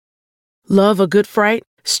Love a good fright?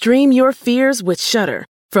 Stream your fears with Shudder.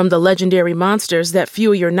 From the legendary monsters that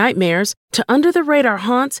fuel your nightmares to under-the-radar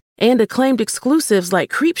haunts and acclaimed exclusives like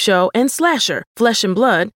Creepshow and Slasher, Flesh and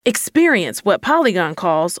Blood, experience what Polygon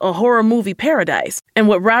calls a horror movie paradise and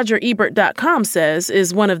what RogerEbert.com says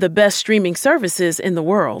is one of the best streaming services in the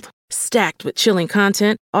world. Stacked with chilling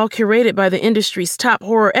content, all curated by the industry's top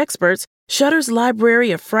horror experts, Shudder's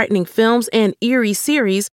library of frightening films and eerie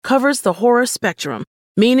series covers the horror spectrum,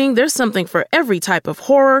 meaning there's something for every type of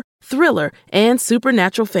horror, thriller, and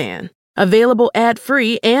supernatural fan. Available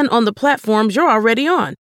ad-free and on the platforms you're already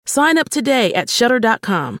on. Sign up today at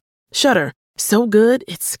Shudder.com. Shudder, so good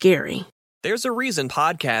it's scary. There's a reason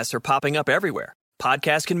podcasts are popping up everywhere.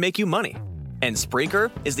 Podcasts can make you money. And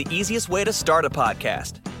Spreaker is the easiest way to start a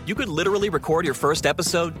podcast. You could literally record your first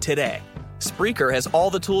episode today. Spreaker has all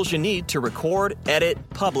the tools you need to record, edit,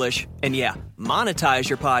 publish, and monetize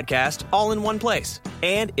your podcast all in one place.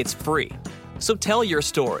 And it's free. So tell your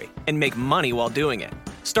story and make money while doing it.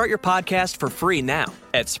 Start your podcast for free now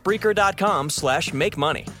at Spreaker.com/make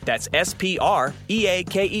money. That's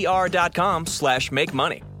SPREAKER.com/make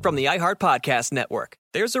money. From the iHeart Podcast Network.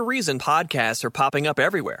 There's a reason podcasts are popping up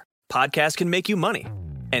everywhere. Podcasts can make you money.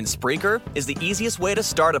 And Spreaker is the easiest way to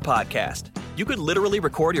start a podcast. You could literally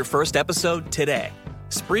record your first episode today.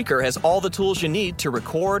 Spreaker has all the tools you need to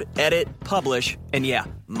record, edit, publish, and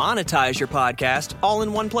monetize your podcast all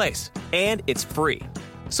in one place. And it's free.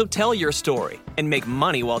 So tell your story and make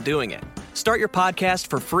money while doing it. Start your podcast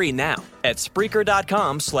for free now at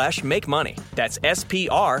Spreaker.com/make money. That's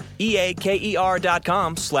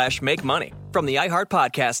SPREAKER.com/make money. From the iHeart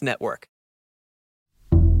Podcast Network.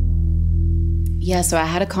 Yeah, so I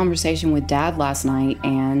had a conversation with Dad last night,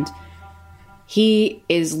 and he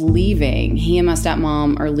is leaving. He and my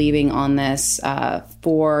stepmom are leaving on this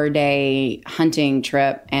 4-day hunting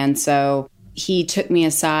trip. And so he took me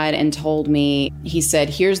aside and told me, he said,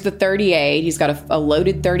 here's the 38. He's got a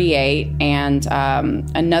loaded 38 and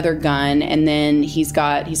another gun. And then he's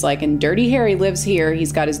like, and Dirty Harry lives here.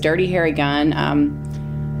 He's got his Dirty Harry gun.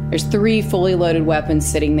 There's 3 fully loaded weapons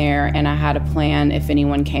sitting there, and I had a plan if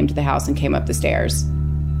anyone came to the house and came up the stairs.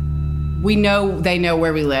 We know they know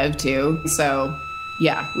where we live, too. So,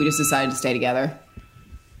 yeah, we just decided to stay together.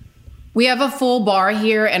 We have a full bar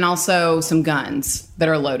here and also some guns that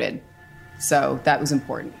are loaded. So that was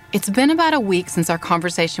important. It's been about a week since our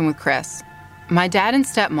conversation with Chris. My dad and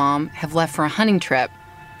stepmom have left for a hunting trip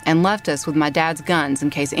and left us with my dad's guns in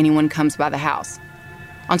case anyone comes by the house.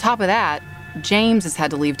 On top of that, James has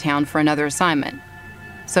had to leave town for another assignment.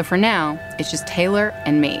 So for now, it's just Taylor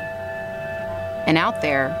and me. And out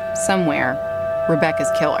there, somewhere, Rebecca's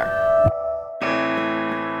killer.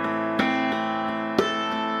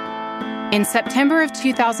 In September of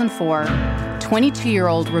 2004,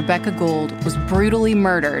 22-year-old Rebecca Gould was brutally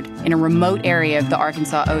murdered in a remote area of the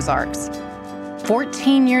Arkansas Ozarks.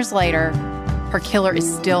 14 years later, her killer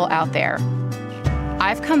is still out there.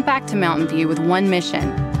 I've come back to Mountain View with one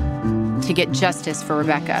mission: to get justice for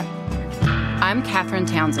Rebecca. I'm Katherine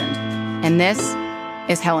Townsend, and this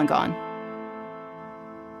is Hell and Gone.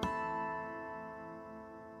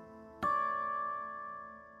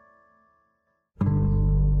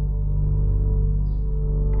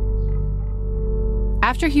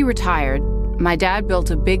 After he retired, my dad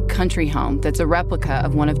built a big country home that's a replica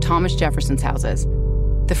of one of Thomas Jefferson's houses.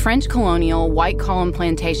 The French colonial white column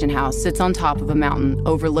plantation house sits on top of a mountain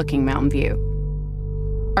overlooking Mountain View.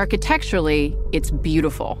 Architecturally, it's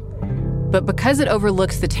beautiful. But because it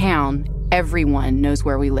overlooks the town, everyone knows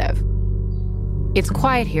where we live. It's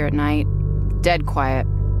quiet here at night, dead quiet,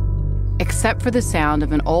 except for the sound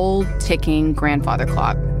of an old, ticking grandfather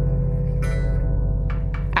clock.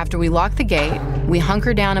 After we lock the gate, we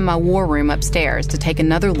hunker down in my war room upstairs to take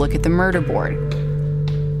another look at the murder board.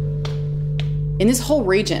 In this whole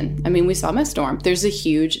region, we saw Mist Storm, there's a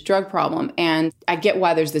huge drug problem, and I get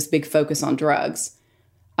why there's this big focus on drugs.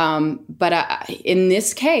 But in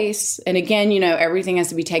this case, and again, everything has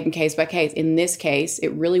to be taken case by case. In this case,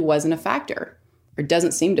 it really wasn't a factor, or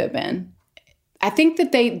doesn't seem to have been. I think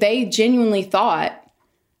that they genuinely thought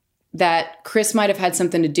that Chris might have had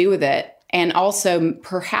something to do with it. And also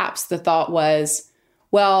perhaps the thought was,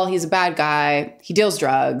 well, he's a bad guy. He deals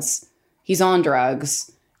drugs. He's on drugs.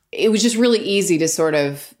 It was just really easy to sort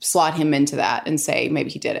of slot him into that and say maybe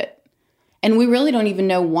he did it. And we really don't even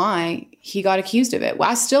know why he got accused of it. Well,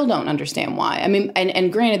 I still don't understand why.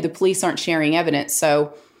 And granted, the police aren't sharing evidence,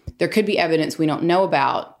 so there could be evidence we don't know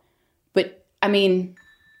about. But,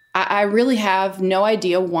 I really have no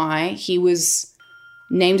idea why he was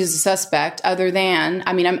named as a suspect other than,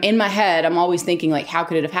 I'm in my head, I'm always thinking, how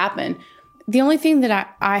could it have happened? The only thing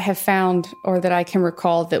that I have found or that I can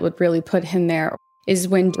recall that would really put him there is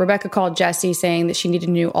when Rebecca called Jesse saying that she needed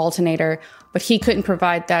a new alternator, but he couldn't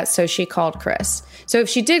provide that, so she called Chris. So if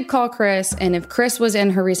she did call Chris, and if Chris was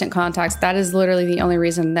in her recent contacts, that is literally the only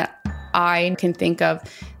reason that I can think of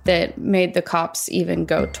that made the cops even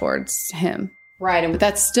go towards him. Right, but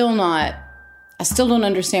that's still not, I still don't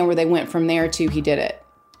understand where they went from there to he did it.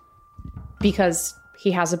 Because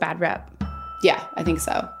he has a bad rep. Yeah, I think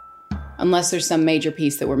so. Unless there's some major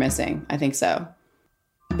piece that we're missing, I think so.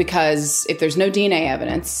 Because if there's no DNA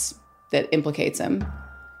evidence that implicates him,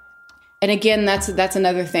 and again, that's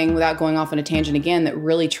another thing, without going off on a tangent again, that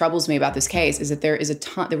really troubles me about this case, is that there was a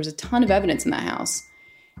ton of evidence in that house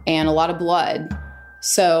and a lot of blood.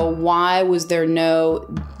 So why was there no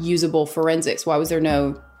usable forensics? Why was there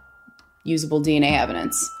no usable DNA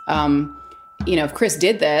evidence? If Chris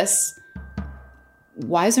did this,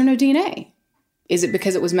 why is there no DNA? Is it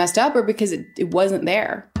because it was messed up or because it wasn't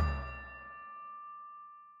there?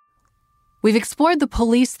 We've explored the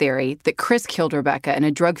police theory that Chris killed Rebecca in a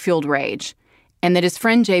drug-fueled rage and that his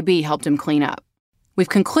friend JB helped him clean up. We've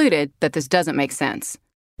concluded that this doesn't make sense.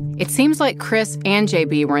 It seems like Chris and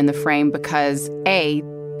JB were in the frame because A,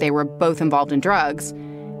 they were both involved in drugs,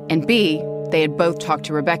 and B, they had both talked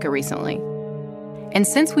to Rebecca recently. And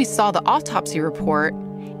since we saw the autopsy report,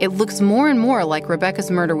 it looks more and more like Rebecca's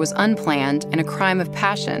murder was unplanned and a crime of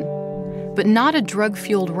passion, but not a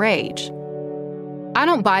drug-fueled rage. I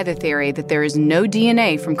don't buy the theory that there is no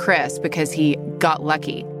DNA from Chris because he got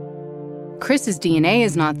lucky. Chris's DNA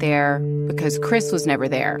is not there because Chris was never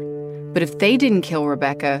there. But if they didn't kill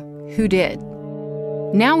Rebecca, who did?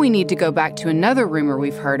 Now we need to go back to another rumor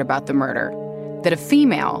we've heard about the murder, that a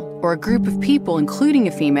female, or a group of people including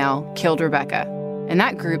a female, killed Rebecca. And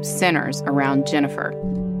that group centers around Jennifer.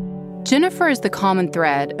 Jennifer is the common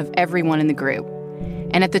thread of everyone in the group.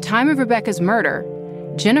 And at the time of Rebecca's murder,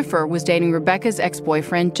 Jennifer was dating Rebecca's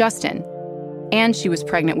ex-boyfriend, Justin, and she was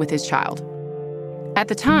pregnant with his child. At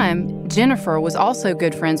the time, Jennifer was also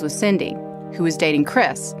good friends with Cindy, who was dating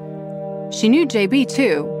Chris. She knew JB,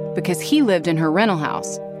 too, because he lived in her rental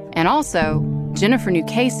house, and also, Jennifer knew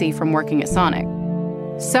Casey from working at Sonic.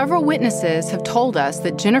 Several witnesses have told us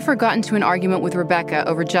that Jennifer got into an argument with Rebecca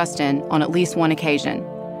over Justin on at least one occasion.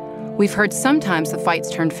 We've heard sometimes the fights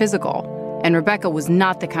turned physical, and Rebecca was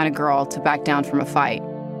not the kind of girl to back down from a fight.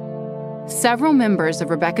 Several members of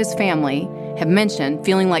Rebecca's family have mentioned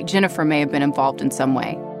feeling like Jennifer may have been involved in some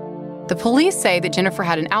way. The police say that Jennifer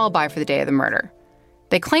had an alibi for the day of the murder.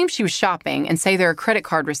 They claim she was shopping and say there are credit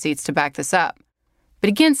card receipts to back this up. But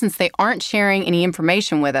again, since they aren't sharing any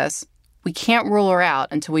information with us, we can't rule her out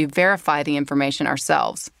until we verify the information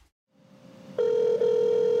ourselves.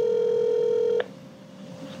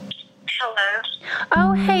 Hello.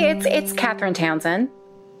 Oh, hey, it's Catherine Townsend.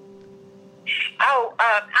 Oh,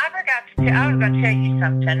 I was going to tell you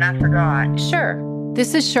something. I forgot. Sure.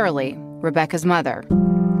 This is Shirley, Rebecca's mother.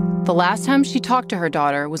 The last time she talked to her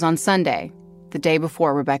daughter was on Sunday, the day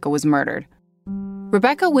before Rebecca was murdered.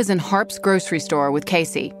 Rebecca was in Harp's grocery store with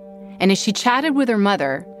Casey, and as she chatted with her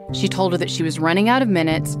mother, she told her that she was running out of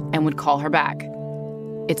minutes and would call her back.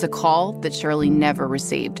 It's a call that Shirley never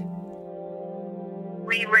received.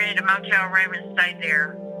 We rented a motel room and stayed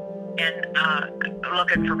there and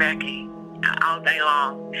looking for Becky all day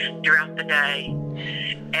long throughout the day.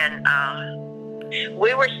 And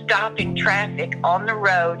we were stopping traffic on the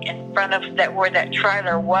road in front of where that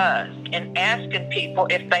trailer was and asking people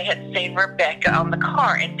if they had seen Rebecca on the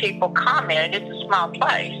car. And people commented, it's a small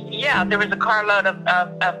place. Yeah, there was a carload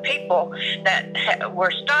of people that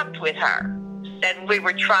were stopped with her. And we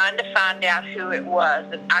were trying to find out who it was.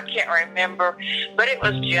 And I can't remember, but it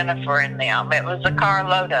was Jennifer and them. It was a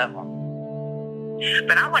carload of them.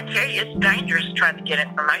 But I want to tell you, it's dangerous trying to get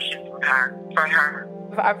information from her.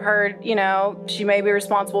 I've heard, she may be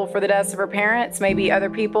responsible for the deaths of her parents, maybe other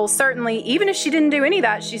people. Certainly, even if she didn't do any of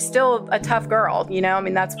that, she's still a tough girl,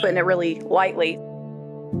 that's putting it really lightly.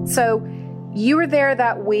 So you were there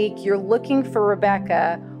that week, you're looking for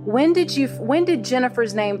Rebecca. When did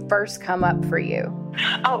Jennifer's name first come up for you?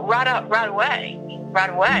 Oh, right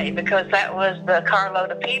away, because that was the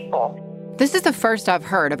carload of people. This is the first I've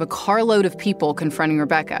heard of a carload of people confronting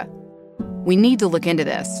Rebecca. We need to look into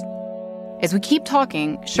this. As we keep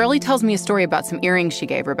talking, Shirley tells me a story about some earrings she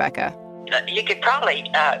gave Rebecca. You could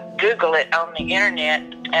probably Google it on the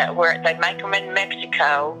internet where they make them in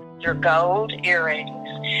Mexico. They're gold earrings,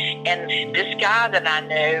 And this guy that I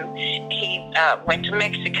knew, he went to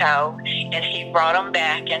Mexico, and he brought them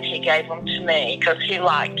back, and he gave them to me because he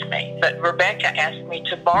liked me. But Rebecca asked me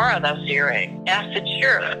to borrow those earrings. And I said,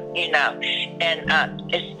 sure,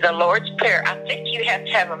 And it's the Lord's Prayer. I think you have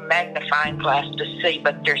to have a magnifying glass to see,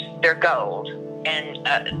 but they're gold.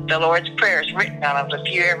 And the Lord's Prayer is written on them.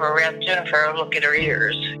 If you ever around Jennifer, look at her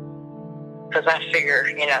ears. Because I figure,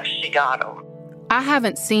 she got them. I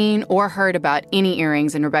haven't seen or heard about any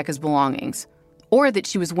earrings in Rebecca's belongings, or that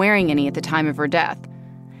she was wearing any at the time of her death.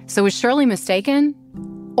 So was Shirley mistaken?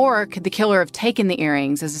 Or could the killer have taken the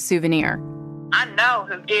earrings as a souvenir? I know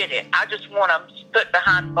who did it. I just want them put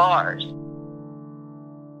behind bars.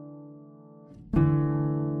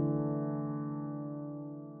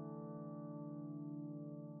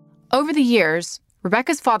 Over the years,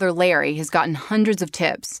 Rebecca's father, Larry, has gotten hundreds of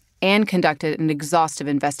tips and conducted an exhaustive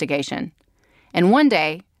investigation. And one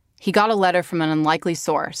day, he got a letter from an unlikely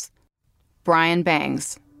source, Brian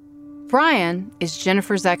Bangs. Brian is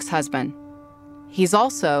Jennifer's ex-husband. He's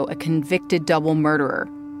also a convicted double murderer.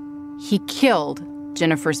 He killed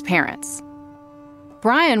Jennifer's parents.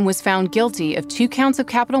 Brian was found guilty of 2 counts of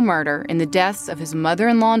capital murder in the deaths of his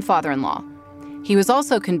mother-in-law and father-in-law. He was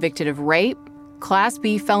also convicted of rape, Class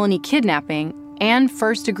B felony kidnapping, and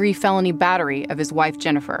first-degree felony battery of his wife,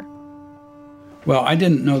 Jennifer. Well, I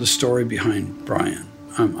didn't know the story behind Brian.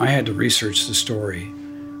 I had to research the story.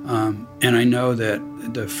 And I know that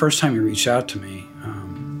the first time he reached out to me,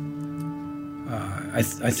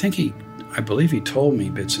 I believe he told me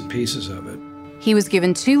bits and pieces of it. He was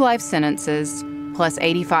given 2 life sentences plus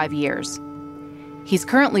 85 years. He's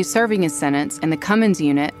currently serving his sentence in the Cummins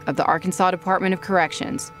unit of the Arkansas Department of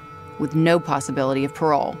Corrections with no possibility of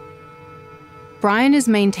parole. Brian has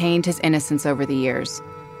maintained his innocence over the years,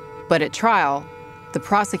 but at trial, the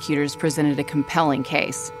prosecutors presented a compelling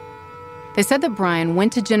case. They said that Brian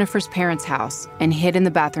went to Jennifer's parents' house and hid in the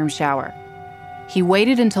bathroom shower. He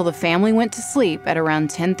waited until the family went to sleep at around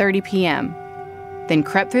 10:30 p.m., then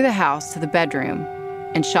crept through the house to the bedroom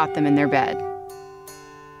and shot them in their bed.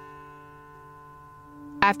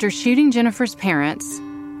 After shooting Jennifer's parents,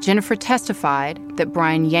 Jennifer testified that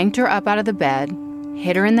Brian yanked her up out of the bed,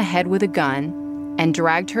 hit her in the head with a gun, and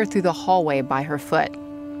dragged her through the hallway by her foot,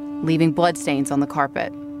 leaving bloodstains on the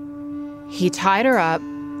carpet. He tied her up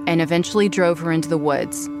and eventually drove her into the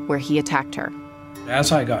woods, where he attacked her.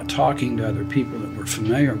 As I got talking to other people that were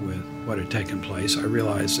familiar with what had taken place, I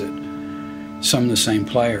realized that some of the same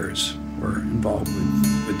players were involved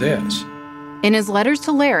with this. In his letters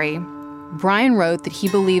to Larry, Brian wrote that he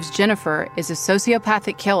believes Jennifer is a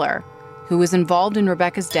sociopathic killer who was involved in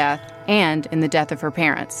Rebecca's death and in the death of her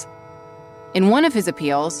parents. In one of his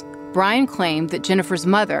appeals, Brian claimed that Jennifer's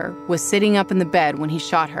mother was sitting up in the bed when he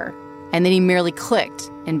shot her, and that he merely clicked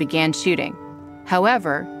and began shooting.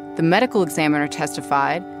 However, the medical examiner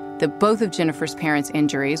testified that both of Jennifer's parents'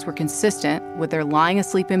 injuries were consistent with their lying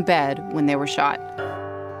asleep in bed when they were shot.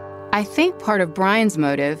 I think part of Brian's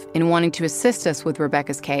motive in wanting to assist us with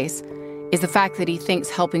Rebecca's case is the fact that he thinks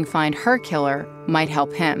helping find her killer might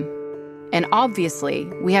help him. And obviously,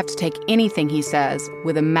 we have to take anything he says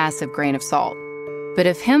with a massive grain of salt. But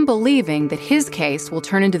if him believing that his case will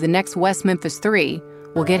turn into the next West Memphis 3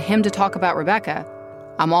 will get him to talk about Rebecca,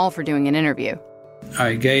 I'm all for doing an interview.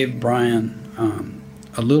 I gave Brian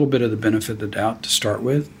a little bit of the benefit of the doubt to start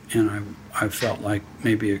with, and I felt like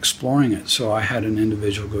maybe exploring it. So I had an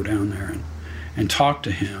individual go down there and talk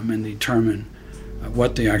to him and determine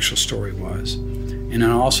what the actual story was. And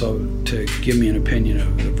then also to give me an opinion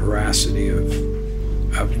of the veracity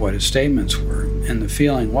of what his statements were. And the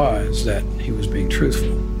feeling was that he was being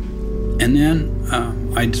truthful. And then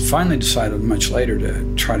I finally decided much later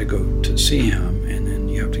to try to go to see him, and then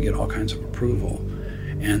you have to get all kinds of approval.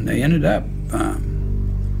 And they ended up,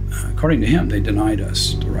 according to him, they denied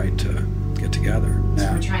us the right to get together.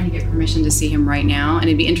 So we're trying to get permission to see him right now, and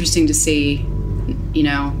it'd be interesting to see,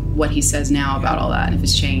 what he says now about all that, and if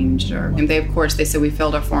it's changed. And they said we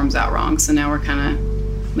filled our forms out wrong, so now we're kind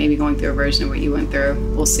of maybe going through a version of what you went through.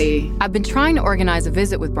 We'll see. I've been trying to organize a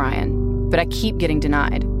visit with Brian, but I keep getting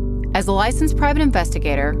denied. As a licensed private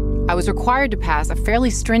investigator, I was required to pass a fairly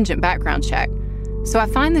stringent background check, so I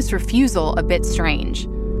find this refusal a bit strange.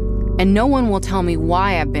 And no one will tell me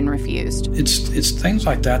why I've been refused. It's things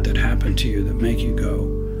like that happen to you that make you go,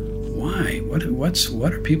 why?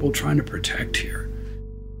 What are people trying to protect here?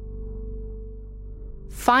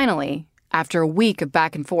 Finally, after a week of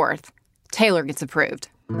back and forth, Taylor gets approved.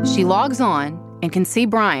 She logs on and can see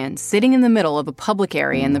Brian sitting in the middle of a public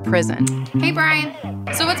area in the prison. Hey, Brian.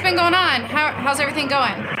 So what's been going on? How's everything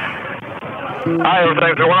going? Hi,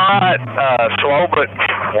 everything's going all right. Slow, but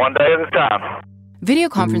one day at a time. Video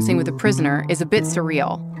conferencing with a prisoner is a bit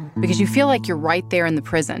surreal because you feel like you're right there in the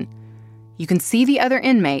prison. You can see the other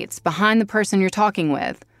inmates behind the person you're talking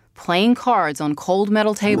with, playing cards on cold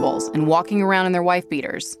metal tables and walking around in their wife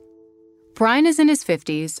beaters. Brian is in his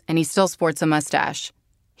 50s and he still sports a mustache.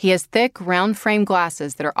 He has thick, round-frame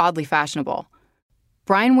glasses that are oddly fashionable.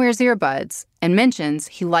 Brian wears earbuds and mentions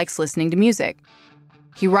he likes listening to music.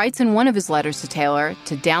 He writes in one of his letters to Taylor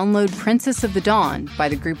to download Princess of the Dawn by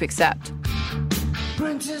the group Accept.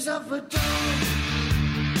 Princess of the Dawn.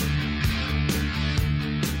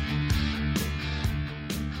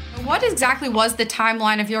 What exactly was the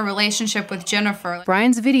timeline of your relationship with Jennifer?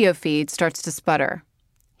 Brian's video feed starts to sputter.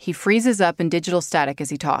 He freezes up in digital static as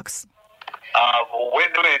he talks. We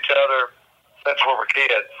knew each other since we were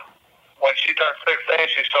kids. When she turned 16,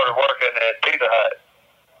 she started working at Pizza Hut.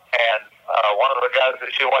 And one of the guys that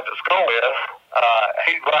she went to school with,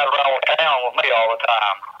 he'd ride around town with me all the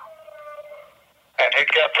time. And he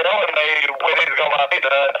kept telling me, we need to go by Pizza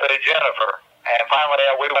Hut and see Jennifer. And finally,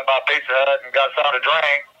 we went by Pizza Hut and got something to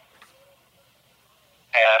drink.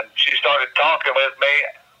 And she started talking with me.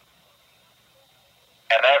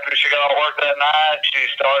 And after she got off work that night, she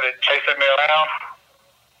started chasing me around.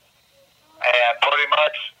 And pretty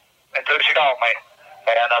much until she called me.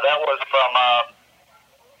 And that was from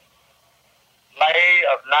May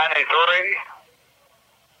of 93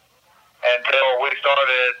 until we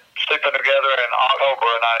started sleeping together in October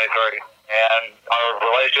of 93. And our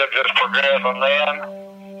relationship just progressed from then.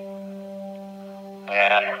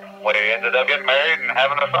 And we ended up getting married and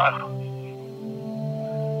having a son.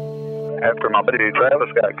 After my buddy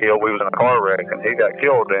Travis got killed, we was in a car wreck, and he got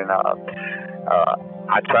killed, and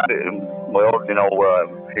I tried to,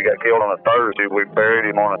 he got killed on a Thursday. We buried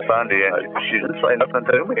him on a Sunday, and she didn't say nothing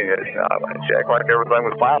to me. She acted like everything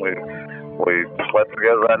was fine. We slept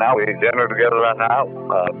together that night. We ate dinner together that night.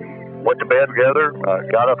 Went to bed together.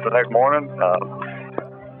 Got up the next morning.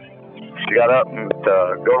 She got up and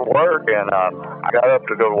go to work, and I got up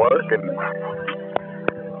to go to work, and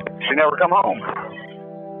she never come home.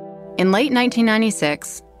 In late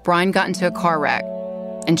 1996, Brian got into a car wreck,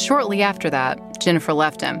 and shortly after that, Jennifer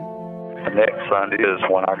left him. The next Sunday is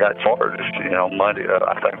when I got charged. Monday,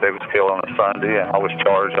 I think they was killed on a Sunday, and I was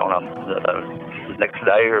charged on the next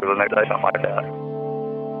day or the next day, something like that.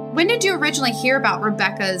 When did you originally hear about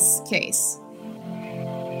Rebecca's case?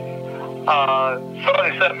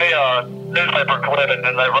 Somebody sent me a newspaper clipping,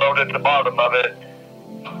 and they wrote at the bottom of it,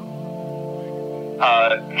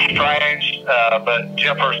 strange, but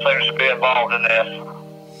Jennifer seems to be involved in this.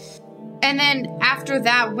 And then after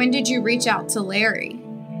that, when did you reach out to Larry?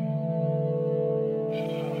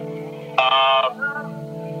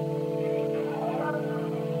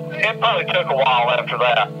 It probably took a while after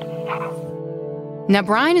that. Now,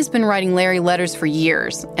 Brian has been writing Larry letters for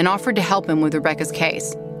years and offered to help him with Rebecca's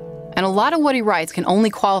case. And a lot of what he writes can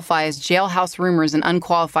only qualify as jailhouse rumors and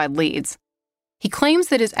unqualified leads. He claims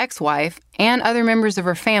that his ex-wife and other members of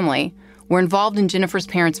her family were involved in Jennifer's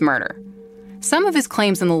parents' murder. Some of his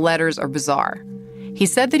claims in the letters are bizarre. He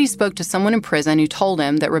said that he spoke to someone in prison who told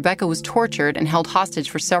him that Rebecca was tortured and held hostage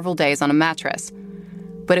for several days on a mattress.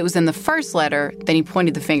 But it was in the first letter that he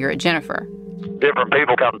pointed the finger at Jennifer. Different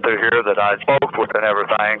people come through here that I spoke with and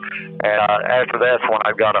everything. And after that's when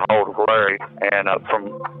I got a hold of Larry. And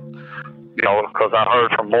because I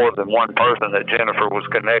heard from more than one person that Jennifer was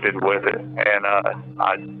connected with it. And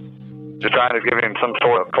I just trying to give him some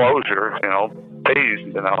sort of closure, peace,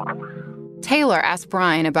 Taylor asked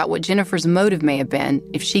Brian about what Jennifer's motive may have been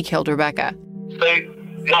if she killed Rebecca. See,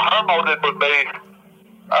 her motive would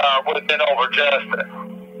have been over Justin.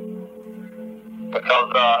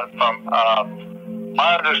 Because from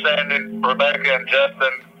my understanding, Rebecca and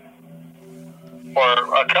Justin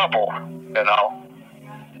were a couple, And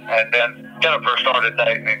then Jennifer started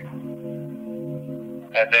dating him.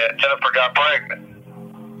 And then Jennifer got pregnant.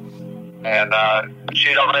 And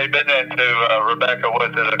she'd already been into Rebecca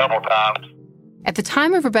with it a couple times. At the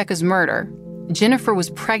time of Rebecca's murder, Jennifer was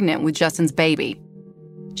pregnant with Justin's baby.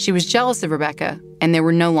 She was jealous of Rebecca, and they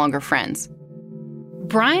were no longer friends.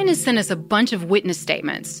 Brian has sent us a bunch of witness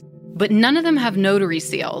statements, but none of them have notary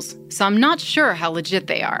seals, so I'm not sure how legit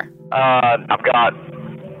they are. I've got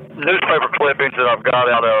newspaper clippings that I've got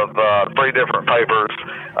out of 3 different papers.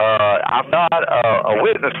 I've got a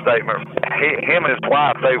witness statement. Him and his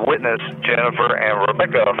wife, they witnessed Jennifer and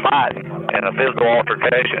Rebecca fighting in a physical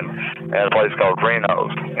altercation at a place called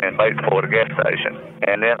Reno's in Batesville at a gas station.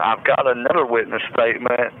 And then I've got another witness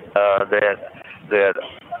statement that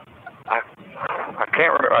I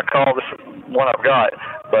can't recall this one I've got,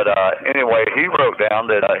 but anyway, he wrote down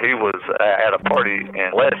that he was at a party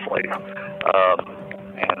in Leslie.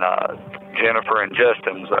 And Jennifer and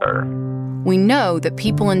Justin's there. We know that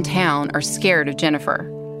people in town are scared of Jennifer.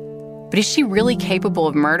 But is she really capable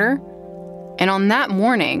of murder? And on that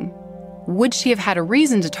morning, would she have had a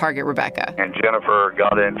reason to target Rebecca? And Jennifer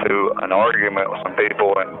got into an argument with some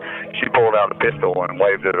people, and she pulled out a pistol and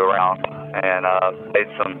waved it around and made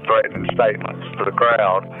some threatening statements to the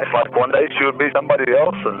crowd. It's like one day she would be somebody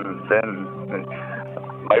else, and then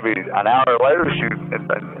maybe an hour later she'd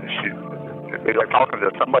be like talking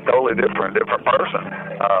to somebody totally different person.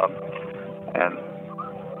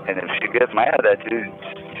 And if she gets mad at you,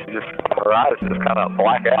 her eyes just kind of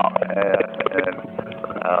black out, and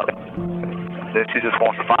then she just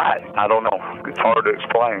wants to fight. I don't know. It's hard to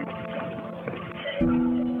explain.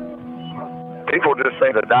 People just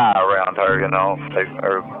seem to die around her, you know.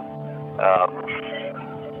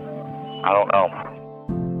 I don't know.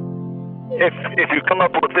 If you come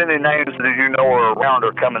up with any names that you know are around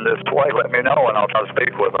or coming this way, let me know, and I'll try to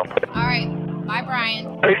speak with them. All right. Bye, Brian.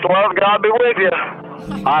 Peace and love. God be with you.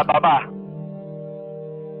 All right, bye-bye.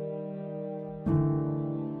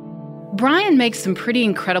 Brian makes some pretty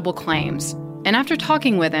incredible claims, and after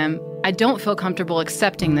talking with him, I don't feel comfortable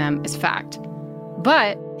accepting them as fact.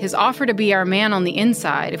 But his offer to be our man on the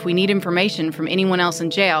inside if we need information from anyone else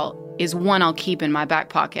in jail is one I'll keep in my back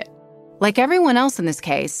pocket. Like everyone else in this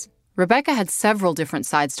case, Rebecca had several different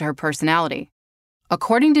sides to her personality.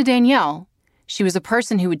 According to Danielle, she was a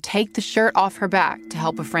person who would take the shirt off her back to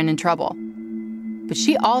help a friend in trouble. But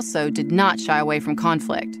she also did not shy away from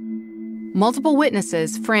conflict. Multiple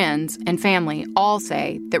witnesses, friends, and family all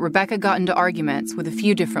say that Rebecca got into arguments with a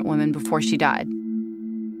few different women before she died.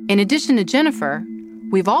 In addition to Jennifer,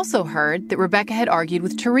 we've also heard that Rebecca had argued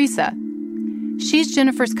with Teresa. She's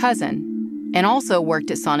Jennifer's cousin and also worked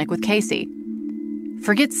at Sonic with Casey.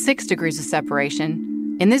 Forget 6 degrees of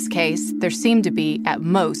separation. In this case, there seemed to be at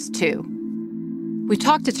most 2. We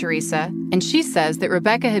talked to Teresa, and she says that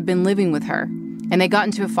Rebecca had been living with her, and they got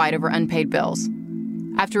into a fight over unpaid bills.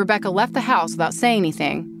 After Rebecca left the house without saying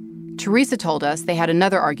anything, Teresa told us they had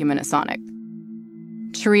another argument at Sonic.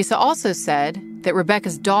 Teresa also said that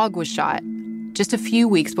Rebecca's dog was shot just a few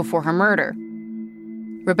weeks before her murder.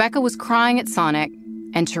 Rebecca was crying at Sonic,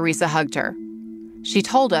 and Teresa hugged her. She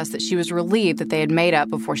told us that she was relieved that they had made up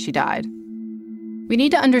before she died. We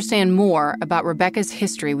need to understand more about Rebecca's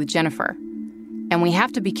history with Jennifer, and we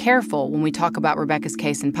have to be careful when we talk about Rebecca's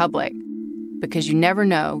case in public, because you never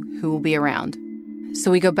know who will be around.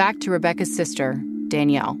 So we go back to Rebecca's sister,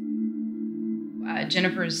 Danielle.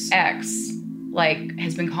 Jennifer's ex,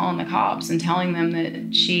 has been calling the cops and telling them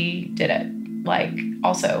that she did it.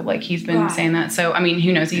 He's been saying that. So,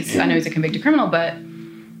 who knows? I know he's a convicted criminal, but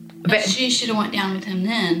she should have went down with him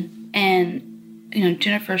then. And,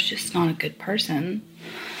 Jennifer's just not a good person.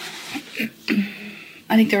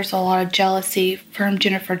 I think there's a lot of jealousy from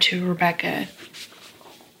Jennifer to Rebecca.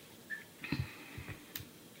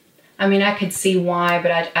 I could see why,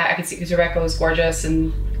 but I could see because Rebecca was gorgeous.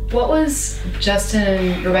 And what was Justin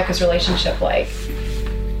and Rebecca's relationship like?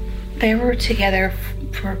 They were together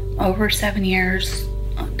for over 7 years.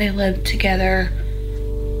 They lived together.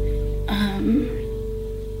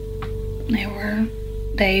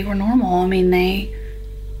 They were normal. They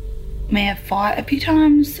may have fought a few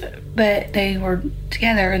times, but they were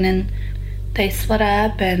together, and then they split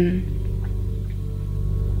up. And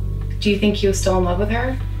do you think he was still in love with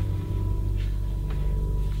her?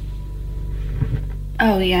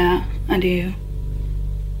 Oh, yeah, I do.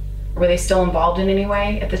 Were they still involved in any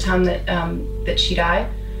way at the time that she died?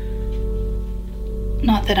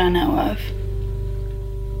 Not that I know of.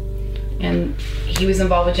 And he was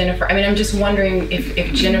involved with Jennifer. I'm just wondering if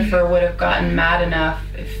Jennifer would have gotten mad enough,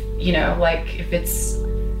 if it's...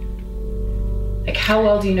 how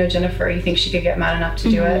well do you know Jennifer? You think she could get mad enough to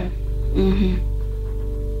do it? Mm-hmm.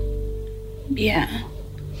 Yeah.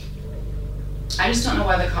 I just don't know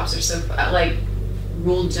why the cops are so,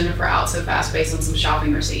 ruled Jennifer out so fast based on some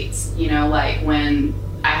shopping receipts. When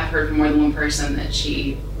I have heard from more than one person that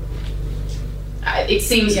she... it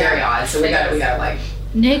seems very odd, so we gotta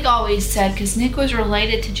Nick always said, because Nick was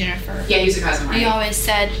related to Jennifer. Yeah, he's a cousin, right? He always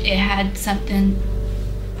said it had something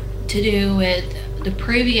to do with the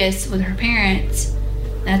previous, with her parents.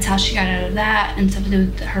 That's how she got out of that, and something to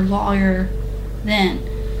do with her lawyer then.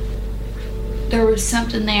 There was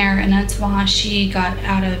something there, and that's why she got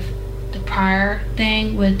out of the prior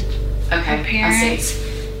thing with her parents. I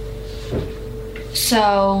see.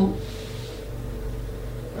 So,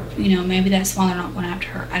 maybe that's why they're not going after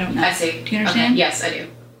her. I don't know. I see. Do you understand? Okay. Yes, I do.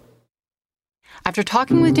 After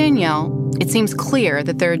talking with Danielle, it seems clear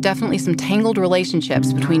that there are definitely some tangled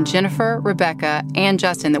relationships between Jennifer, Rebecca, and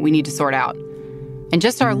Justin that we need to sort out. And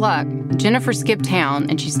just our luck, Jennifer skipped town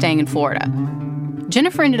and she's staying in Florida.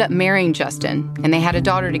 Jennifer ended up marrying Justin, and they had a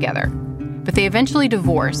daughter together. But they eventually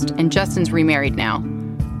divorced, and Justin's remarried now.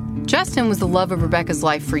 Justin was the love of Rebecca's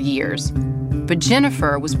life for years. But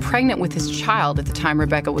Jennifer was pregnant with his child at the time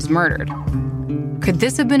Rebecca was murdered. Could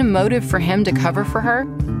this have been a motive for him to cover for her?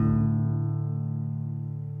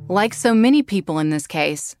 Like so many people in this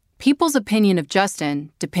case, people's opinion of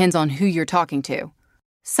Justin depends on who you're talking to.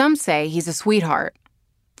 Some say he's a sweetheart.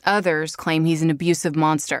 Others claim he's an abusive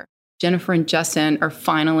monster. Jennifer and Justin are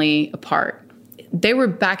finally apart. They were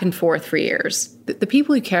back and forth for years. The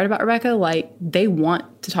people who cared about Rebecca, they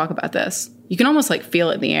want to talk about this. You can almost, feel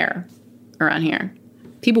it in the air around here.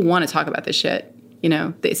 People want to talk about this shit.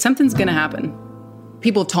 Something's going to happen.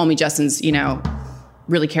 People have told me Justin's,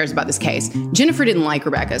 really cares about this case. Jennifer didn't like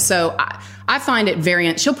Rebecca, so I find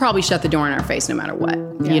it she'll probably shut the door in our face no matter what,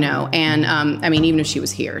 and even if she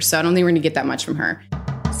was here. So I don't think we're going to get that much from her.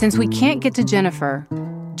 Since we can't get to Jennifer,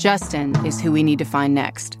 Justin is who we need to find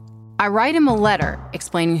next. I write him a letter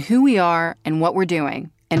explaining who we are and what we're doing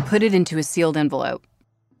and put it into a sealed envelope.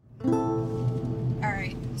 All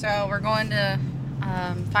right, so we're going to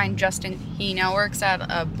find Justin. He now works at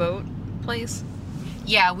a boat place.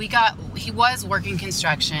 Yeah, he was working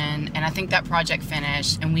construction, and I think that project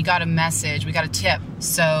finished, and we got a tip.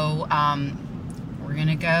 So we're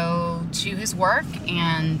gonna go to his work,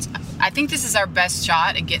 and I think this is our best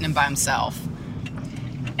shot at getting him by himself.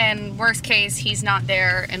 And worst case, he's not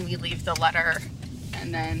there, and we leave the letter,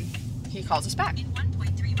 and then he calls us back. In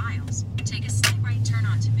 1.3 miles, take a slight right turn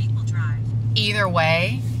onto Maple Drive. Either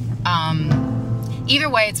way,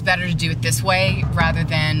 it's better to do it this way rather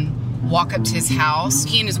than walk up to his house.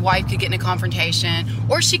 He and his wife could get in a confrontation,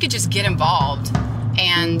 or she could just get involved.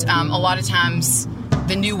 And a lot of times,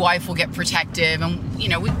 the new wife will get protective, and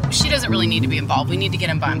she doesn't really need to be involved. We need to get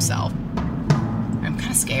him by himself. I'm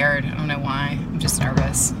kind of scared. I don't know why. I'm just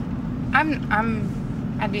nervous.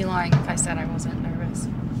 I'd be lying if I said I wasn't nervous.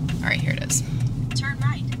 All right, here it is. Turn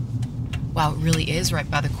right. Wow, it really is right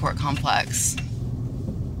by the court complex.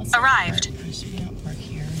 Arrived. Should we not park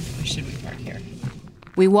here? Or should we park here?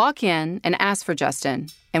 We walk in and ask for Justin,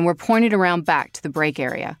 and we're pointed around back to the break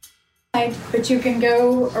area. But you can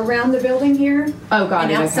go around the building here. Oh,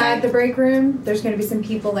 got it. And outside okay. the break room, there's going to be some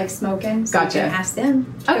people smoking. So gotcha. You can ask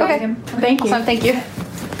them. Okay. Thank you. Awesome, thank you.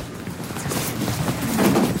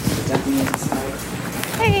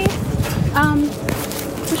 Hey,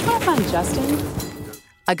 we're trying to find Justin.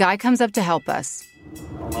 A guy comes up to help us.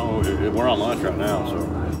 I don't know. We're on lunch right now,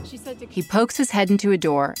 so. He pokes his head into a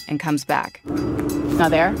door and comes back.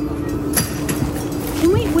 Not there?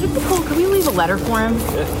 Would it be cool? Could we leave a letter for him?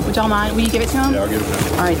 Yeah. Would y'all mind? Will you give it to him? Yeah, I'll give it to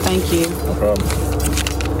him. All right, thank you. No problem.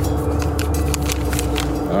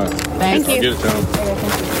 All right. Thank you. I'll get it to him. Okay,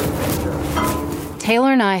 thank you.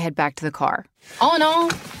 Taylor and I head back to the car. All in all,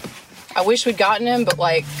 I wish we'd gotten him, but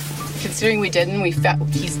considering we didn't,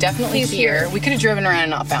 he's definitely here. We could have driven around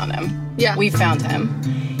and not found him. Yeah. We found him.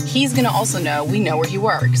 He's gonna also know we know where he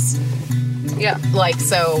works. Yeah.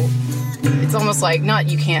 So it's almost not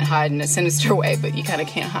you can't hide in a sinister way, but you kind of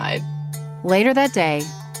can't hide. Later that day,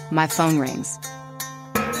 my phone rings.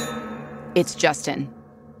 It's Justin.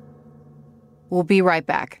 We'll be right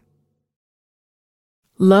back.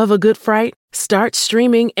 Love a good fright? Start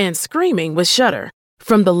streaming and screaming with Shudder.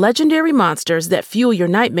 From the legendary monsters that fuel your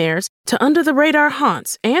nightmares to under-the-radar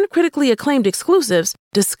haunts and critically acclaimed exclusives,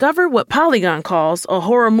 discover what Polygon calls a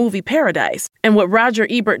horror movie paradise and what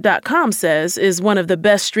RogerEbert.com says is one of the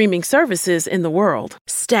best streaming services in the world.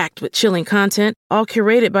 Stacked with chilling content, all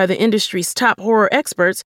curated by the industry's top horror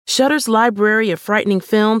experts, Shudder's library of frightening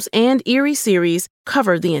films and eerie series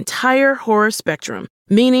cover the entire horror spectrum,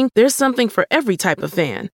 meaning there's something for every type of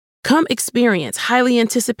fan. Come experience highly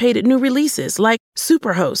anticipated new releases like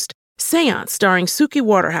Superhost, Seance starring Suki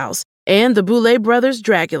Waterhouse, and the Boulet Brothers'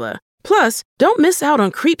 Dracula. Plus, don't miss out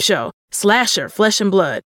on Creepshow, Slasher, Flesh and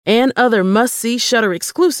Blood, and other must-see Shudder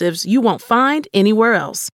exclusives you won't find anywhere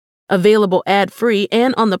else. Available ad-free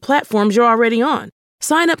and on the platforms you're already on.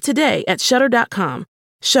 Sign up today at Shudder.com.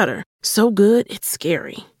 Shudder, so good it's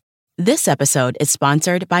scary. This episode is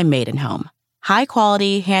sponsored by Made in Home.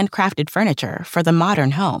 High-quality, handcrafted furniture for the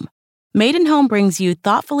modern home. Made in Home brings you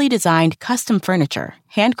thoughtfully designed custom furniture,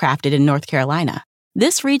 handcrafted in North Carolina.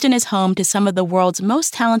 This region is home to some of the world's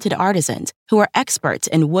most talented artisans who are experts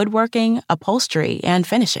in woodworking, upholstery, and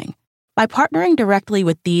finishing. By partnering directly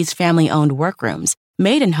with these family-owned workrooms,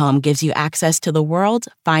 Made in Home gives you access to the world's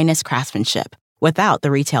finest craftsmanship without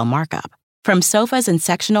the retail markup. From sofas and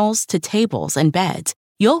sectionals to tables and beds,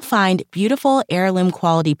 you'll find beautiful heirloom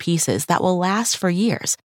quality pieces that will last for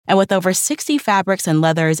years, And with over 60 fabrics and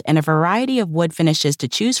leathers and a variety of wood finishes to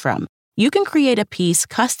choose from, you can create a piece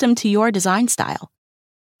custom to your design style.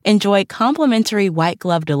 Enjoy complimentary white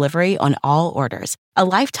glove delivery on all orders, a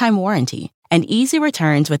lifetime warranty, and easy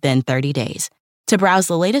returns within 30 days. To browse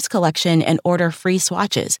the latest collection and order free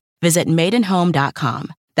swatches, visit maidenhome.com.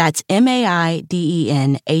 That's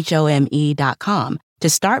MAIDENHOME.com to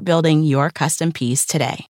start building your custom piece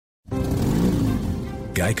today.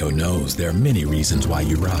 Geico knows there are many reasons why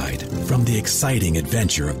you ride. From the exciting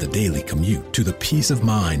adventure of the daily commute to the peace of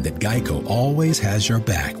mind that Geico always has your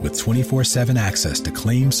back with 24/7 access to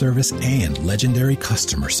claim service and legendary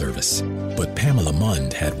customer service. But Pamela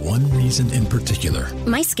Mund had one reason in particular.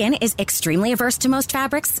 My skin is extremely averse to most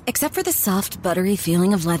fabrics, except for the soft, buttery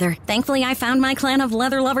feeling of leather. Thankfully, I found my clan of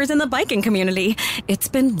leather lovers in the biking community. It's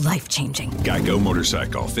been life-changing. Geico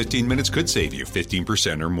Motorcycle. 15 minutes could save you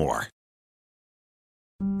 15% or more.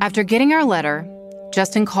 After getting our letter,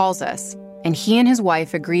 Justin calls us, and he and his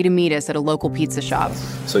wife agree to meet us at a local pizza shop.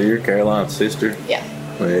 So you're Caroline's sister? Yeah.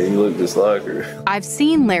 Man, you look just like her. I've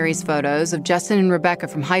seen Larry's photos of Justin and Rebecca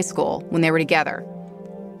from high school when they were together.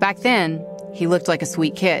 Back then, he looked like a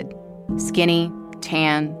sweet kid. Skinny,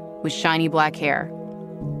 tan, with shiny black hair.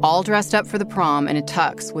 All dressed up for the prom in a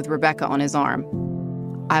tux with Rebecca on his arm.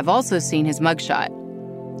 I've also seen his mugshot.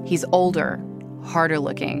 He's older, harder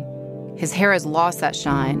looking. His hair has lost that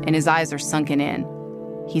shine, and his eyes are sunken in.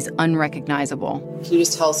 He's unrecognizable. Can you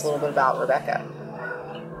just tell us a little bit about Rebecca?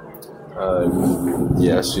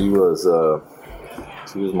 Yeah, she was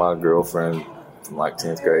my girlfriend from like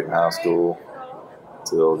 10th grade in high school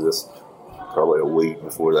till just probably a week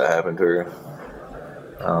before that happened to her.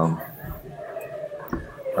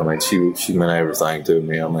 I mean, she meant everything to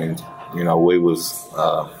me. I mean, you know, we was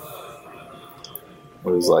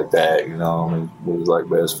like that, you know. I mean, we was like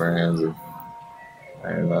best friends, and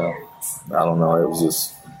I don't know. It was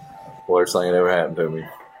just the worst thing that ever happened to me.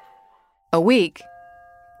 A week?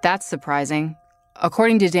 That's surprising.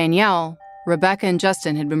 According to Danielle, Rebecca and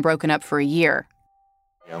Justin had been broken up for a year.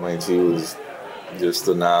 I mean, she was just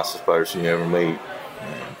the nicest person you ever meet.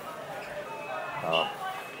 And, I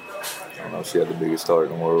don't know, she had the biggest heart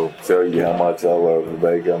in the world. Show you how much I love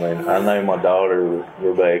Rebecca. I mean, I named my daughter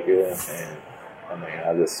Rebecca, and I mean,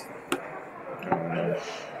 I don't know.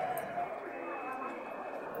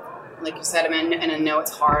 Like you said, I mean, and I know it's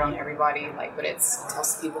hard on everybody, like, but it's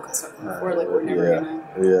us people can start coming forward, like we're never gonna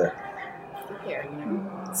get there, you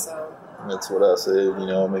know. So that's what I said, you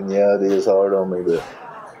know. I mean, yeah, it is hard on me, but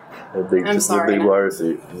it'd be worth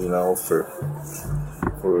it, you know, for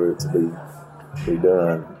it to be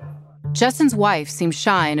done. Justin's wife seems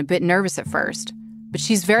shy and a bit nervous at first, but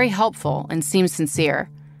she's very helpful and seems sincere.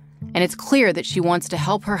 And it's clear that she wants to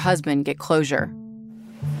help her husband get closure.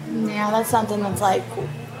 Yeah, that's something that's like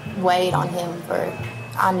weighed on him for,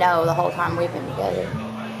 I know, the whole time we've been together.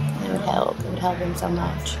 It would help him so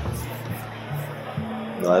much.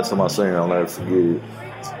 The last time I seen her, I'll never forget it.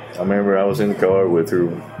 I remember I was in the car with her,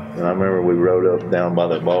 and I remember we rode up and down by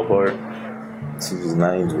that ballpark. She was an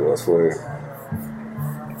angel, I swear.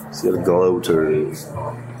 She had a glow to her. It's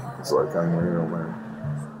like unreal, man.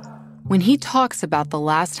 When he talks about the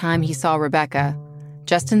last time he saw Rebecca,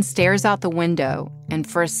 Justin stares out the window, and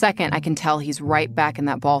for a second I can tell he's right back in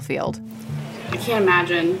that ball field. I can't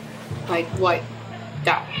imagine, like, what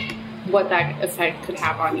that effect could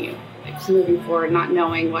have on you, like, moving forward, not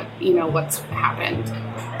knowing what's happened.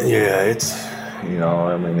 Yeah, it's, you know,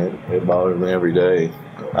 I mean, it bothers me every day.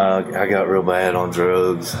 I got real bad on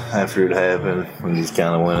drugs after it happened, and just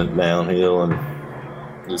kind of went downhill and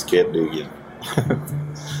just kept digging.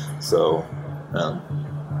 So,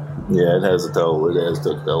 yeah, it has a toll. It has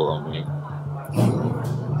took a toll on me.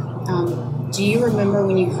 Do you remember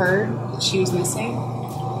when you heard that she was missing?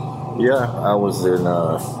 Yeah, I was in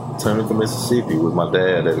Tunica, Mississippi with my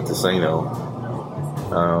dad at a casino.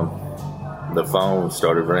 The phone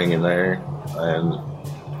started ringing there, and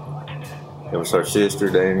it was her sister,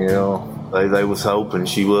 Danielle. They was hoping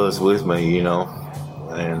she was with me, you know,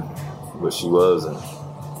 but she wasn't.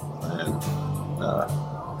 And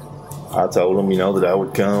I told them, you know, that I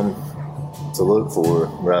would come to look for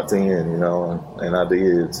her right then, you know, and I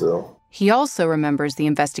did, so. He also remembers the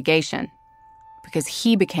investigation because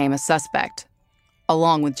he became a suspect,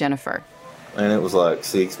 along with Jennifer. And it was like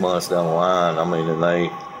 6 months down the line. I mean, and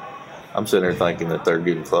I'm sitting there thinking that they're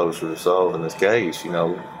getting closer to solving this case, you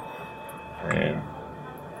know. And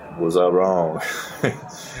was I wrong?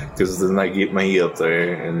 Because then they get me up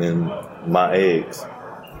there, and then my ex.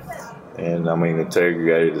 And, I mean,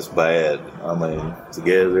 interrogated us bad. I mean,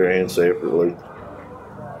 together and separately.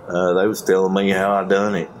 They was telling me how I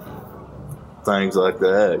done it. Things like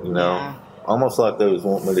that, you know. almost like they was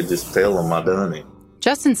wanting me to just tell them I done it.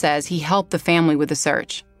 Justin says he helped the family with the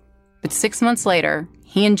search. But 6 months later,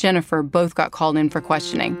 he and Jennifer both got called in for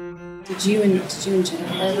questioning. Did you and Jennifer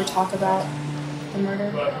ever talk about the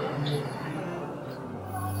murder?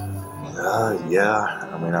 Yeah.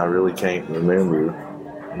 I mean, I really can't remember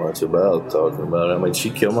much about talking about it. I mean, she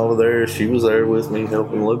came over there. She was there with me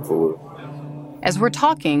helping look for it. As we're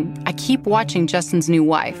talking, I keep watching Justin's new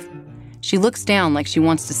wife. She looks down like she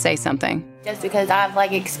wants to say something. Just because I've,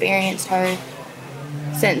 experienced her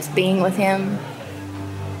since being with him,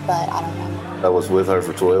 but I don't know. I was with her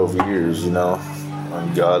for 12 years, and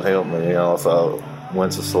God help me, if I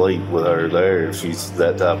went to sleep with her there, if she's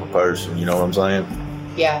that type of person, you know what I'm saying?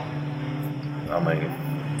 Yeah. I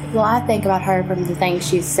mean... Well, I think about her from the things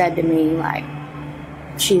she's said to me,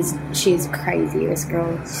 she's crazy, this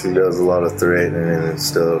girl. She does a lot of threatening and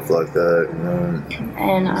stuff like that,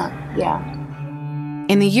 And, yeah.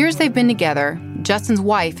 In the years they've been together, Justin's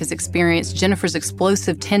wife has experienced Jennifer's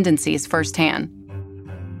explosive tendencies firsthand.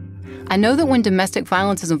 I know that when domestic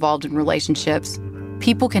violence is involved in relationships,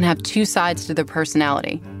 people can have two sides to their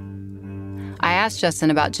personality. I asked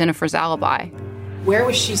Justin about Jennifer's alibi. Where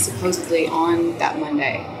was she supposedly on that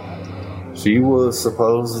Monday? She was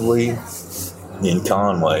supposedly in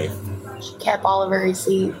Conway. She kept all of her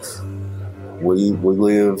receipts. We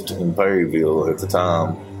lived in Perryville at the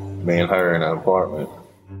time, me and her in an apartment.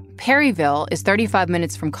 Perryville is 35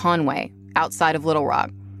 minutes from Conway, outside of Little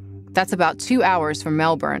Rock. That's about 2 hours from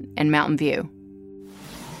Melbourne and Mountain View.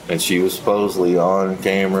 And she was supposedly on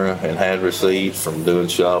camera and had receipts from doing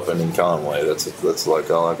shopping in Conway. That's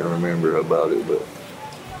all I can remember about it. But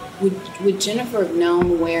would Jennifer have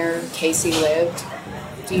known where Casey lived,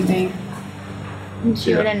 do you think?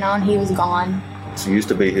 She would have known he was gone. She used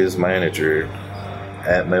to be his manager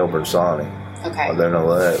at Melbourne Sonic. Okay. I don't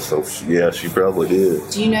know that, so she probably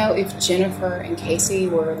did. Do you know if Jennifer and Casey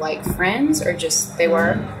were friends or just they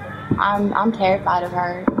were? I'm terrified of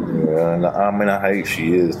her. Yeah, and I hate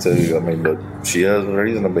she is too. But she has a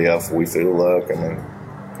reason to be out. We feel like,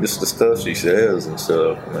 just the stuff she says and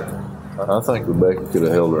stuff. I think Rebecca could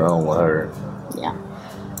have held her own with her. Yeah.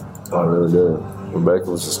 I really do.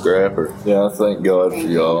 Rebecca was a scrapper. Yeah, I thank God for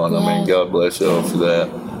y'all, and God bless y'all for that.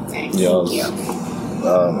 Thank you.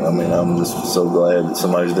 I'm just so glad that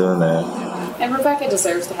somebody's doing that. And Rebecca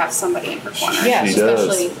deserves to have somebody in her corner. Yeah, she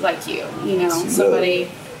especially does. Like you.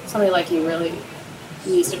 Somebody like you really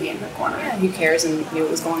needs to be in her corner. Who cares and knew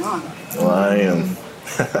what was going on. Well, I am.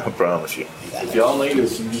 I promise you. If y'all need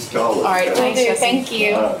us, you just call us. All right, thanks, thank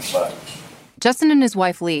you. All right, bye. Justin and his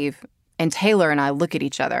wife leave, and Taylor and I look at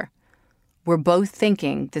each other. We're both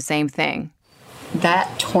thinking the same thing.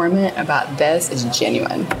 That torment about Des is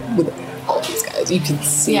genuine with all these guys. You can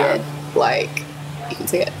see it. You can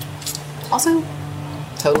see it. Also,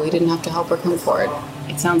 totally didn't have to help her come forward.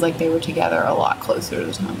 It sounds like they were together a lot closer to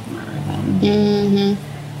the time of the murder than... Mm-hmm.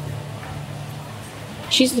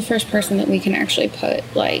 She's the first person that we can actually put,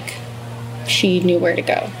 she knew where to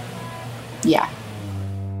go. Yeah.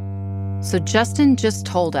 So Justin just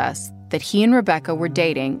told us that he and Rebecca were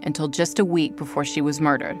dating until just a week before she was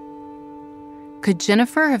murdered. Could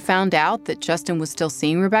Jennifer have found out that Justin was still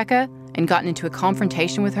seeing Rebecca and gotten into a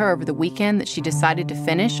confrontation with her over the weekend that she decided to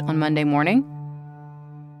finish on Monday morning?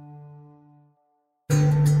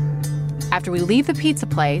 After we leave the pizza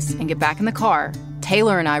place and get back in the car,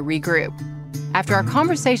 Taylor and I regroup. After our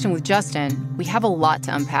conversation with Justin, we have a lot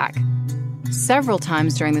to unpack. Several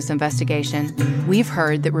times during this investigation, we've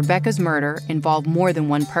heard that Rebecca's murder involved more than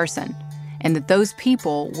one person, and that those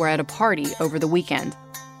people were at a party over the weekend.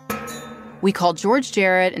 We call George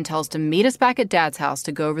Jarrett and tell us to meet us back at Dad's house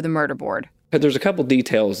to go over the murder board. There's a couple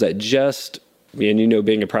details that and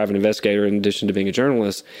being a private investigator in addition to being a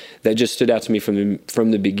journalist, that just stood out to me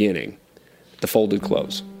from the beginning. The folded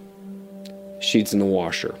clothes, sheets in the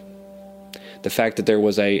washer, the fact that there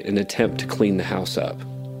was an attempt to clean the house up.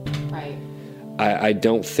 Right. I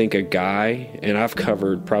don't think a guy, and I've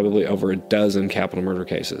covered probably over a dozen capital murder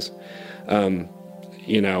cases. The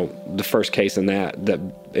first case in that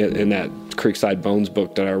Creekside Bones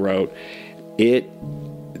book that I wrote,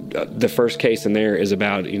 the first case in there is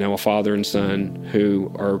about, a father and son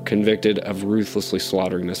who are convicted of ruthlessly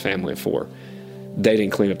slaughtering this family of four. They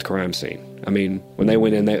didn't clean up the crime scene. When they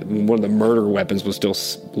went in, one of the murder weapons was still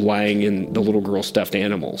lying in the little girl's stuffed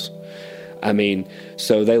animals.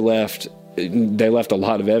 So they left a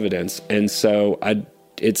lot of evidence. And so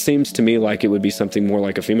it seems to me like it would be something more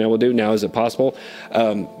like a female would do. Now, is it possible?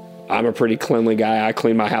 I'm a pretty cleanly guy. I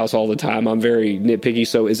clean my house all the time. I'm very nitpicky.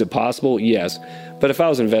 So is it possible? Yes. But if I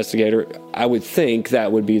was an investigator, I would think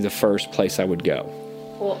that would be the first place I would go.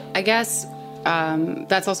 Well, I guess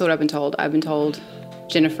That's also what I've been told. I've been told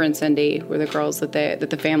Jennifer and Cindy were the girls that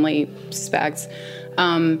the family suspects.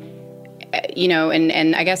 You know,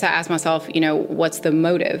 and I guess I asked myself, you know, what's the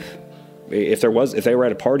motive? If they were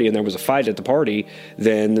at a party and there was a fight at the party,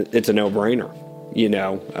 then it's a no-brainer, you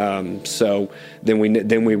know. So then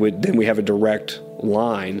we have a direct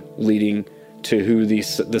line leading to who the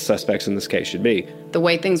suspects in this case should be. The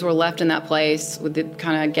way things were left in that place with the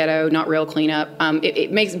kind of ghetto, not real cleanup,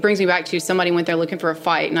 it brings me back to somebody went there looking for a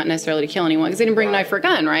fight, not necessarily to kill anyone, because they didn't bring a knife or a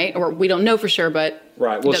gun, right? Or we don't know for sure, but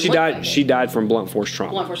right. Well, she died from blunt force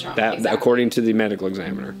trauma. Blunt force trauma. That, exactly. According to the medical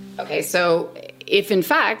examiner. Okay, so if in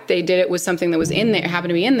fact they did it with something that was in there, happened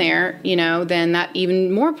to be in there, you know, then that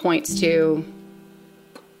even more points to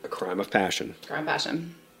a crime of passion. Crime of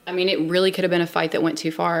passion. I mean, it really could have been a fight that went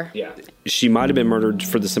too far. Yeah. She might have been murdered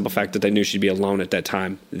for the simple fact that they knew she'd be alone at that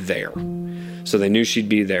time there. So they knew she'd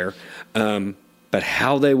be there. But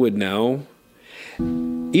how they would know,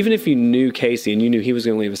 even if you knew Casey and you knew he was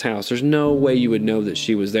going to leave his house, there's no way you would know that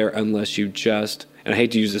she was there unless you just, and I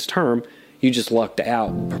hate to use this term, you just lucked out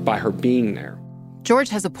by her being there. George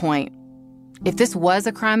has a point. If this was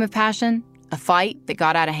a crime of passion, a fight that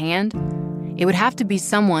got out of hand, it would have to be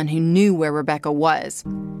someone who knew where Rebecca was.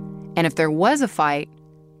 And if there was a fight,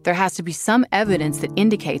 there has to be some evidence that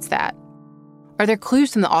indicates that. Are there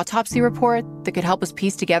clues from the autopsy report that could help us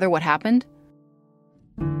piece together what happened?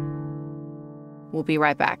 We'll be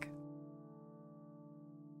right back.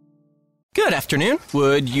 Good afternoon.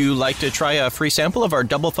 Would you like to try a free sample of our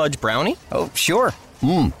double fudge brownie? Oh, sure.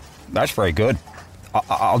 That's very good.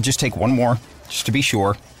 I'll just take one more, just to be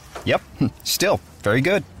sure. Yep, still very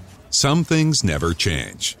good. Some things never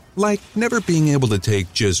change. Like never being able to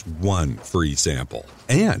take just one free sample.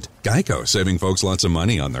 And Geico saving folks lots of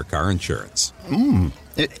money on their car insurance.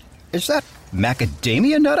 Is that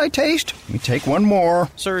macadamia nut I taste? Let me take one more.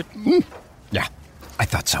 Sir? Yeah, I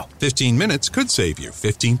thought so. 15 minutes could save you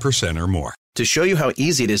 15% or more. To show you how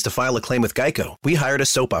easy it is to file a claim with Geico, we hired a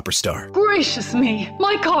soap opera star. Gracious me,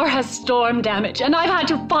 my car has storm damage and I've had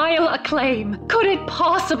to file a claim. Could it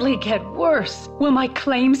possibly get worse? Will my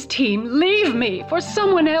claims team leave me for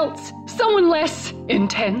someone else? Someone less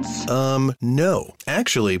intense? No.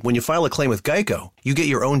 Actually, when you file a claim with Geico, you get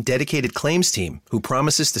your own dedicated claims team who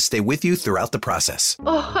promises to stay with you throughout the process.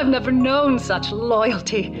 Oh, I've never known such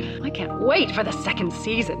loyalty. I can't wait for the second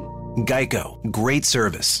season. Geico. Great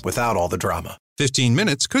service without all the drama. 15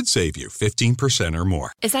 minutes could save you 15% or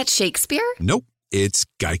more. Is that Shakespeare? Nope, it's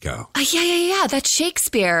Geico. Yeah, that's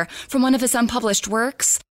Shakespeare from one of his unpublished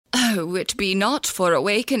works. Oh, it be not for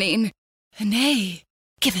awakening. Nay,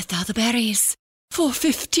 giveth thou the berries. For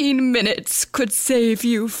 15 minutes could save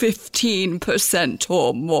you 15%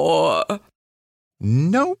 or more.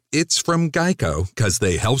 No, it's from Geico, 'cause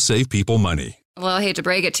they help save people money. Well, I hate to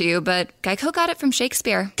break it to you, but Geico got it from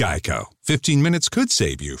Shakespeare. Geico. 15 minutes could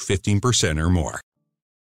save you 15% or more.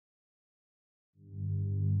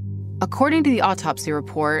 According to the autopsy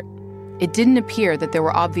report, it didn't appear that there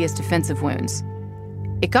were obvious defensive wounds.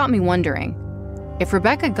 It got me wondering, if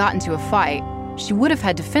Rebecca got into a fight, she would have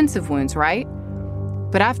had defensive wounds, right?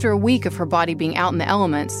 But after a week of her body being out in the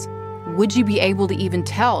elements, would you be able to even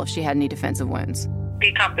tell if she had any defensive wounds?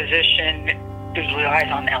 Decomposition relies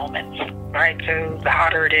on elements, right? So the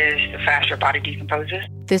hotter it is, the faster your body decomposes.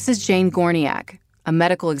 This is Jane Gorniak, a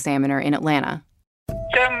medical examiner in Atlanta.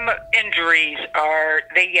 Some injuries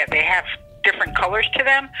they have different colors to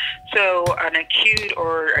them. So an acute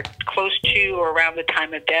or a close to or around the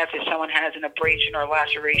time of death, if someone has an abrasion or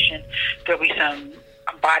laceration, there'll be some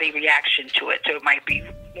body reaction to it. So it might be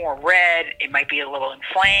more red, it might be a little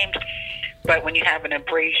inflamed. But when you have an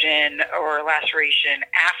abrasion or a laceration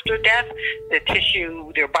after death, the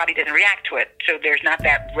tissue, their body doesn't react to it. So there's not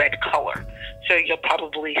that red color. So you'll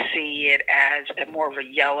probably see it as more of a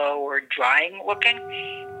yellow or drying looking.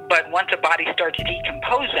 But once a body starts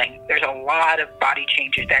decomposing, there's a lot of body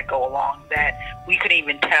changes that go along that we couldn't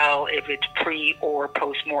even tell if it's pre or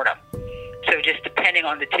post-mortem. So just depending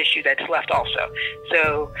on the tissue that's left also.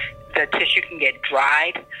 So the tissue can get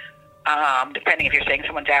dried. Depending if you're saying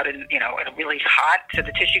someone's out in really hot, so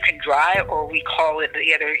the tissue can dry, or we call it,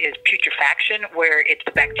 the other is putrefaction, where it's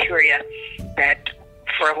the bacteria that,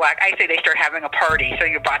 I say they start having a party, so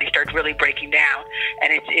your body starts really breaking down,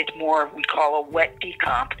 and it's more, we call a wet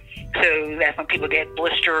decomp. So that's when people get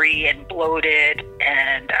blistery and bloated,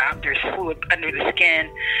 and there's fluid under the skin,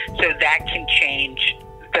 so that can change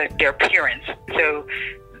their appearance. So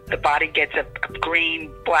the body gets a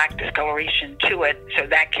green-black discoloration to it, so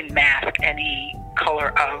that can mask any color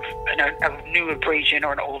of a new abrasion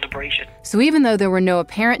or an old abrasion. So even though there were no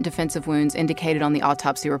apparent defensive wounds indicated on the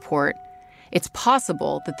autopsy report, It's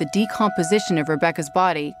possible that the decomposition of Rebecca's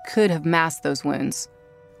body could have masked those wounds.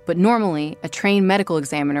 But normally, a trained medical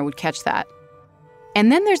examiner would catch that.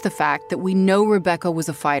 And then there's the fact that we know Rebecca was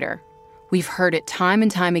a fighter. We've heard it time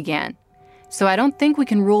and time again. So I don't think we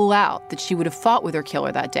can rule out that she would have fought with her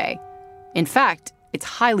killer that day. In fact, it's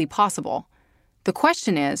highly possible. The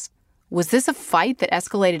question is, was this a fight that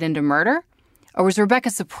escalated into murder? Or was Rebecca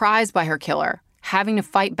surprised by her killer, having to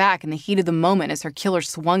fight back in the heat of the moment as her killer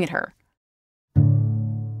swung at her?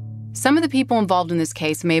 Some of the people involved in this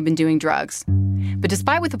case may have been doing drugs. But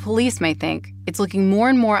despite what the police may think, it's looking more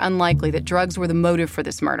and more unlikely that drugs were the motive for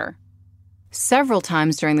this murder. Several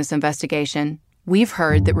times during this investigation, we've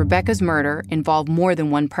heard that Rebecca's murder involved more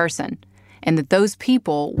than one person, and that those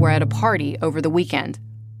people were at a party over the weekend.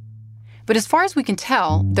 But as far as we can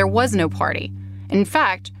tell, there was no party. And in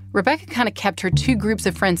fact, Rebecca kind of kept her two groups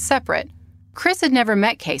of friends separate. Chris had never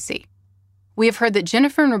met Casey. We have heard that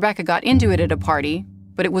Jennifer and Rebecca got into it at a party,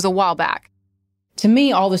 but it was a while back. To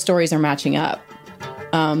me, all the stories are matching up.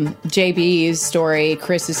 JB's story,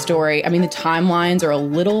 Chris's story. I mean, the timelines are a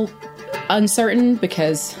little uncertain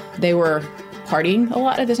because they were partying a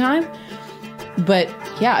lot at the time. But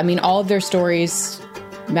yeah, I mean, all of their stories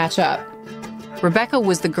match up. Rebecca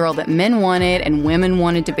was the girl that men wanted and women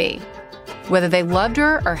wanted to be. Whether they loved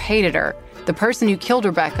her or hated her, the person who killed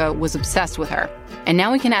Rebecca was obsessed with her. And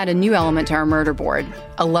now we can add a new element to our murder board,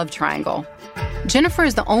 a love triangle. Jennifer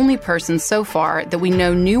is the only person so far that we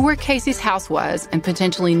know knew where Casey's house was and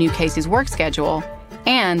potentially knew Casey's work schedule,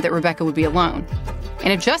 and that Rebecca would be alone.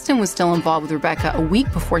 And if Justin was still involved with Rebecca a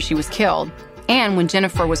week before she was killed, and when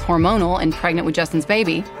Jennifer was hormonal and pregnant with Justin's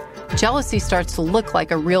baby, jealousy starts to look like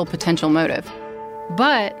a real potential motive.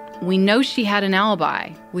 But we know she had an alibi,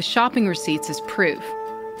 with shopping receipts as proof.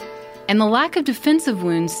 And the lack of defensive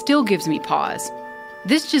wounds still gives me pause.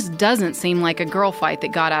 This just doesn't seem like a girl fight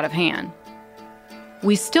that got out of hand.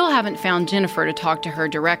 We still haven't found Jennifer to talk to her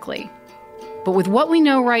directly. But with what we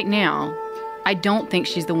know right now, I don't think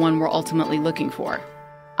she's the one we're ultimately looking for.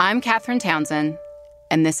 I'm Katherine Townsend,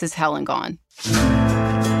 and this is Hell and Gone.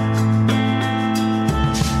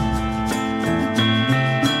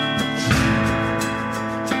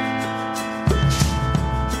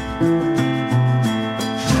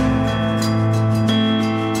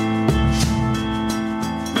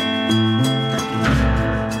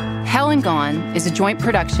 Gone is a joint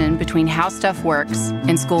production between How Stuff Works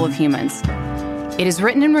and School of Humans. It is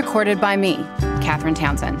written and recorded by me, Katherine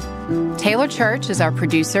Townsend. Taylor Church is our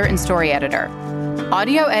producer and story editor.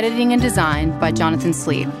 Audio editing and design by Jonathan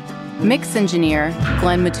Sleep. Mix engineer,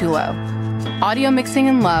 Glenn Matullo. Audio mixing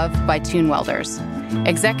and love by Tune Welders.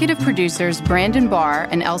 Executive producers Brandon Barr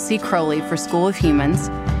and Elsie Crowley for School of Humans,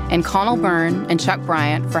 and Connell Byrne and Chuck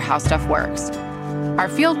Bryant for How Stuff Works. Our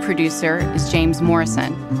field producer is James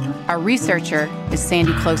Morrison. Our researcher is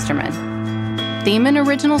Sandy Klosterman. Theme and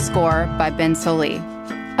original score by Ben Soli.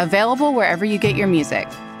 Available wherever you get your music.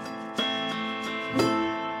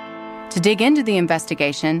 To dig into the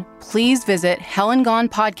investigation, please visit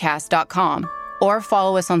hellandgonepodcast.com or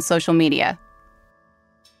follow us on social media.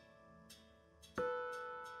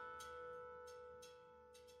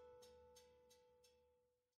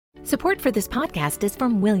 Support for this podcast is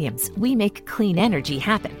from Williams. We make clean energy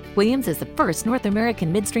happen. Williams is the first North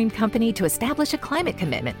American midstream company to establish a climate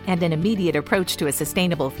commitment and an immediate approach to a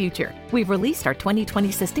sustainable future. We've released our 2020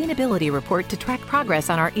 sustainability report to track progress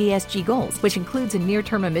on our ESG goals, which includes a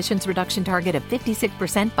near-term emissions reduction target of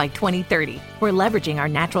 56% by 2030. We're leveraging our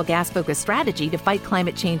natural gas-focused strategy to fight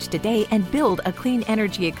climate change today and build a clean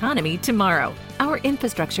energy economy tomorrow. Our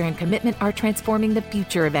infrastructure and commitment are transforming the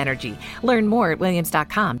future of energy. Learn more at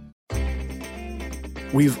williams.com.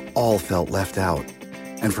 We've all felt left out.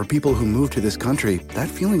 And for people who move to this country, that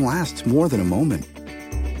feeling lasts more than a moment.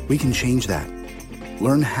 We can change that.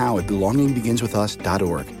 Learn how at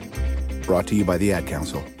belongingbeginswithus.org. Brought to you by the Ad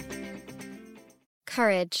Council.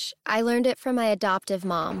 Courage. I learned it from my adoptive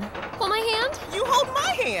mom. Hold my hand. You hold my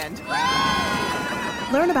hand.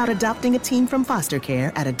 Learn about adopting a teen from foster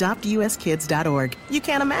care at adoptuskids.org. You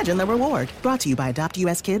can't imagine the reward. Brought to you by Adopt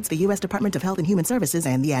U.S. Kids, the U.S. Department of Health and Human Services,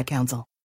 and the Ad Council.